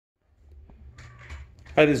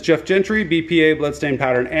Hi, this is Jeff Gentry, BPA Bloodstain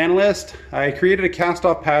Pattern Analyst. I created a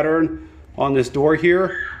cast-off pattern on this door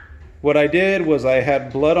here. What I did was I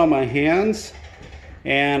had blood on my hands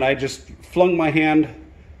and I just flung my hand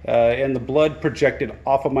and the blood projected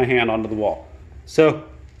off of my hand onto the wall. So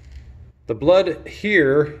the blood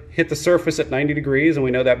here hit the surface at 90 degrees, and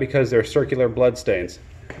we know that because they're circular blood stains.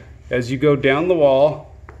 As you go down the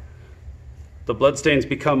wall, the blood stains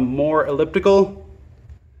become more elliptical.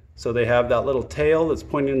 So they have that little tail that's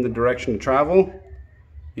pointing in the direction to travel.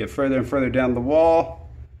 You get further and further down the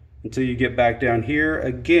wall until you get back down here.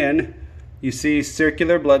 Again, you see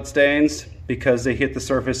circular blood stains because they hit the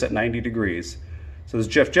surface at 90 degrees. So this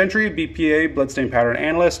is Jeff Gentry, BPA Bloodstain Pattern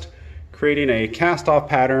Analyst, creating a cast-off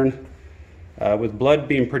pattern with blood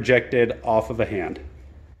being projected off of a hand.